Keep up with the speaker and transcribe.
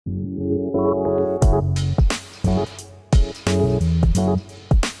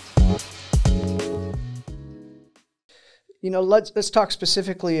You know, let's talk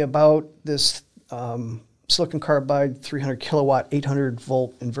specifically about this silicon carbide 300 kilowatt 800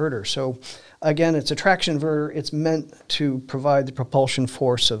 volt inverter. So again, it's a traction inverter. It's meant to provide the propulsion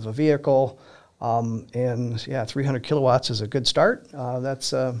force of a vehicle. And yeah, 300 kilowatts is a good start.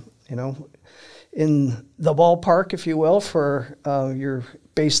 That's, you know, in the ballpark, if you will, for your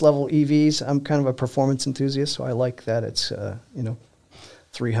base level EVs. I'm kind of a performance enthusiast, so I like that it's, you know,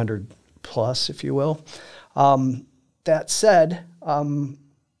 300 plus, if you will. That said,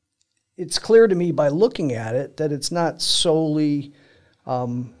 it's clear to me by looking at it that it's not solely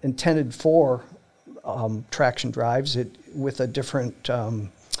intended for traction drives. With a different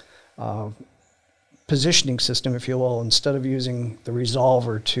positioning system, if you will, instead of using the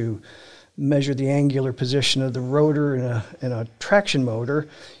resolver to measure the angular position of the rotor in a traction motor,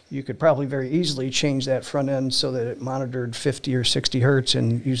 you could probably very easily change that front end so that it monitored 50 or 60 hertz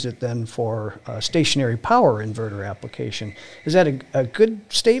and use it then for a stationary power inverter application. Is that a good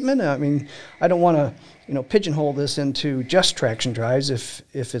statement? I mean, I don't want to, you know, pigeonhole this into just traction drives if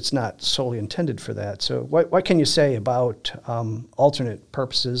it's not solely intended for that. So what can you say about alternate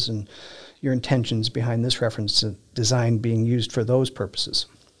purposes and your intentions behind this reference design being used for those purposes?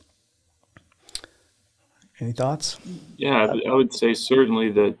 Any thoughts? Yeah, I would say certainly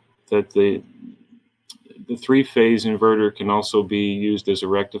that the three-phase inverter can also be used as a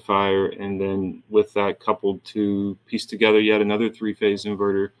rectifier, and then with that coupled to piece together yet another three-phase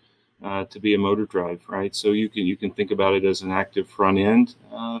inverter to be a motor drive, right? So you can think about it as an active front end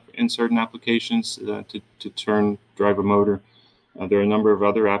in certain applications to drive a motor. There are a number of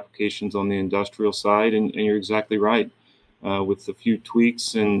other applications on the industrial side, and you're exactly right. With a few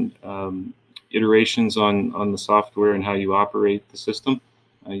tweaks and iterations on the software and how you operate the system,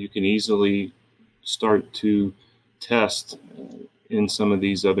 you can easily start to test in some of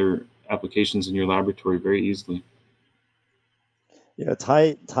these other applications in your laboratory very easily. Yeah,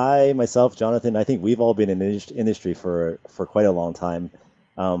 Ty, myself, Jonathan, I think we've all been in the industry for quite a long time.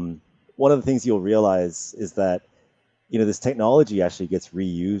 One of the things you'll realize is that, you know, this technology actually gets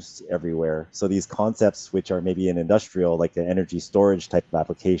reused everywhere. So these concepts, which are maybe an industrial, like an energy storage type of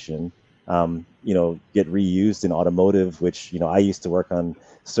application, you know, get reused in automotive, which, you know, I used to work on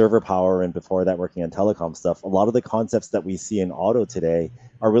server power and before that working on telecom stuff. A lot of the concepts that we see in auto today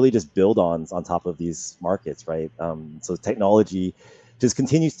are really just build-ons on top of these markets, right? So technology just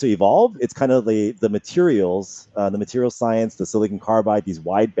continues to evolve. It's kind of the materials, the material science, the silicon carbide, these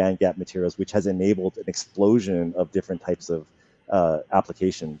wide bandgap materials, which has enabled an explosion of different types of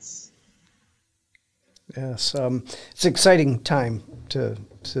applications. Yes, it's an exciting time to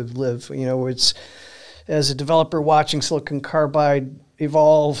live. You know, it's, as a developer watching silicon carbide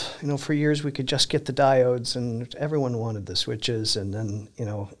evolve, you know, for years we could just get the diodes and everyone wanted the switches, and then, you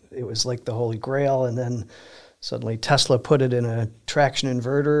know, it was like the holy grail, and then suddenly Tesla put it in a traction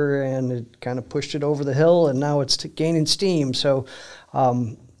inverter and it kind of pushed it over the hill, and now it's gaining steam. So,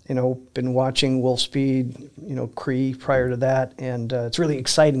 you know, been watching Wolfspeed, you know, Cree prior to that, and it's really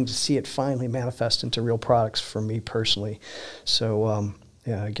exciting to see it finally manifest into real products for me personally. So,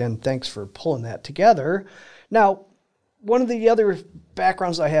 yeah, again, thanks for pulling that together. Now, one of the other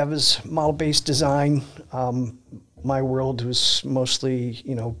backgrounds I have is model-based design. My world was mostly,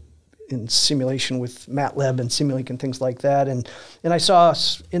 you know, in simulation with MATLAB and Simulink and things like that. And I saw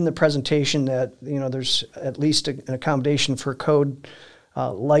in the presentation that, you know, there's at least an accommodation for code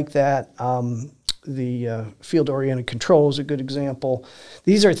like that. The field-oriented control is a good example.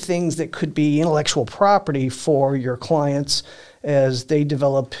 These are things that could be intellectual property for your clients as they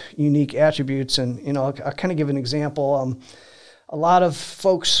develop unique attributes. And, you know, I'll kind of give an example. A lot of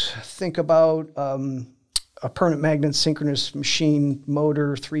folks think about a permanent magnet synchronous machine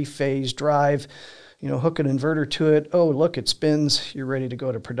motor, three-phase drive, you know, hook an inverter to it. Oh, look, it spins. You're ready to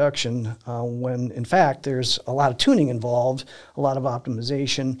go to production. When, in fact, there's a lot of tuning involved, a lot of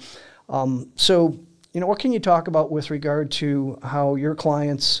optimization. So, you know, what can you talk about with regard to how your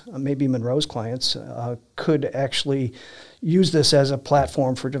clients, maybe Munro's clients, could actually use this as a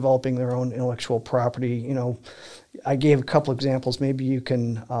platform for developing their own intellectual property? You know, I gave a couple examples. Maybe you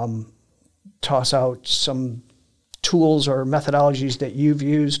can toss out some tools or methodologies that you've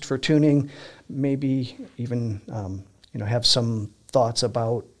used for tuning, maybe even, you know, have some thoughts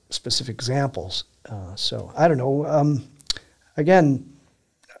about specific examples. So I don't know. Again,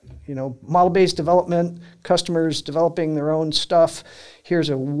 you know, model-based development, customers developing their own stuff. Here's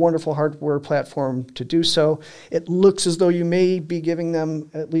a wonderful hardware platform to do so. It looks as though you may be giving them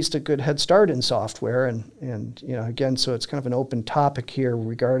at least a good head start in software. And you know, again, so it's kind of an open topic here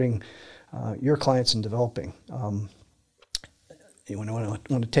regarding your clients in developing. Anyone want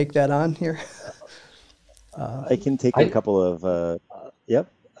to take that on here? I can take a couple of, yep.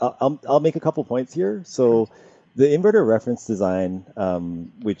 I'll make a couple points here. So the inverter reference design,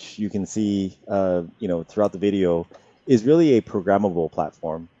 which you can see, throughout the video, is really a programmable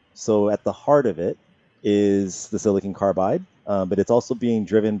platform. So at the heart of it is the silicon carbide, but it's also being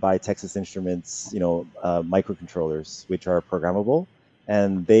driven by Texas Instruments, microcontrollers, which are programmable,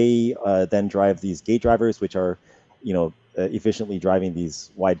 and they then drive these gate drivers, which are, efficiently driving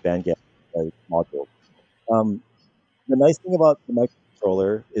these wide bandgap modules. The nice thing about the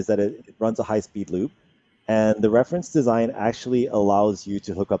microcontroller is that it runs a high-speed loop, and the reference design actually allows you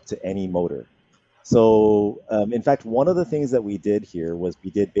to hook up to any motor. So in fact, one of the things that we did here was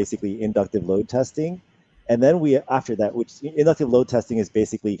we did basically inductive load testing. And then after that, which inductive load testing is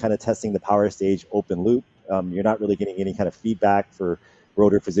basically kind of testing the power stage open loop. You're not really getting any kind of feedback for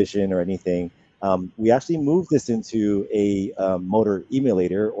rotor position or anything. We actually moved this into a motor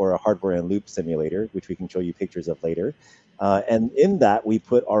emulator or a hardware and loop simulator, which we can show you pictures of later. And in that, we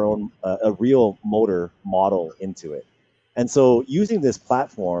put our own, a real motor model into it. And so using this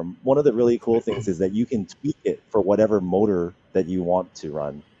platform, one of the really cool things is that you can tweak it for whatever motor that you want to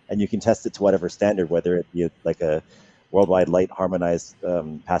run. And you can test it to whatever standard, whether it be like a worldwide light harmonized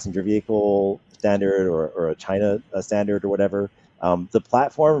passenger vehicle standard or a China standard or whatever. The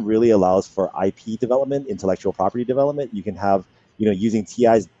platform really allows for IP development, intellectual property development. You can have, using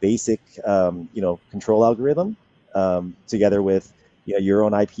TI's basic, control algorithm together with your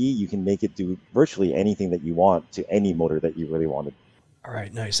own IP, you can make it do virtually anything that you want to any motor that you really wanted. All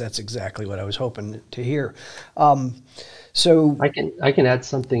right, nice. That's exactly what I was hoping to hear. So I can add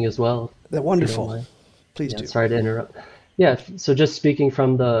something as well. That wonderful. Please do. Sorry to interrupt. Yeah. So just speaking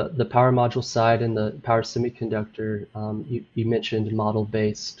from the power module side and the power semiconductor, you mentioned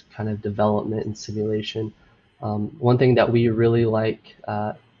model-based kind of development and simulation. One thing that we really like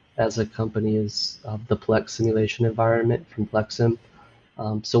as a company is the Plex simulation environment from Plexim.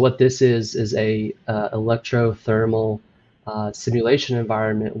 So what this is a electrothermal simulation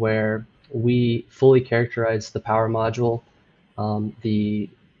environment where we fully characterize the power module, the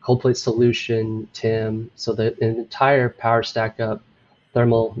cold plate solution, TIM, so the entire power stack up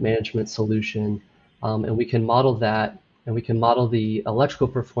thermal management solution, and we can model that, and we can model the electrical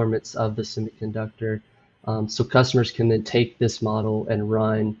performance of the semiconductor, so customers can then take this model and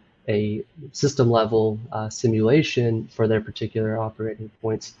run a system level simulation for their particular operating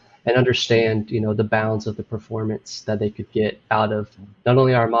points and understand, the bounds of the performance that they could get out of not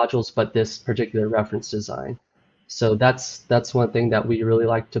only our modules, but this particular reference design. So that's one thing that we really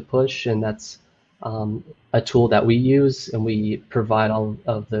like to push, and that's a tool that we use, and we provide all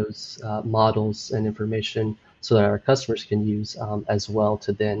of those models and information so that our customers can use as well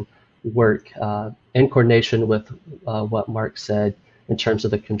to then work in coordination with what Mark said in terms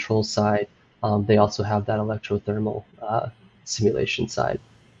of the control side. They also have that electrothermal simulation side.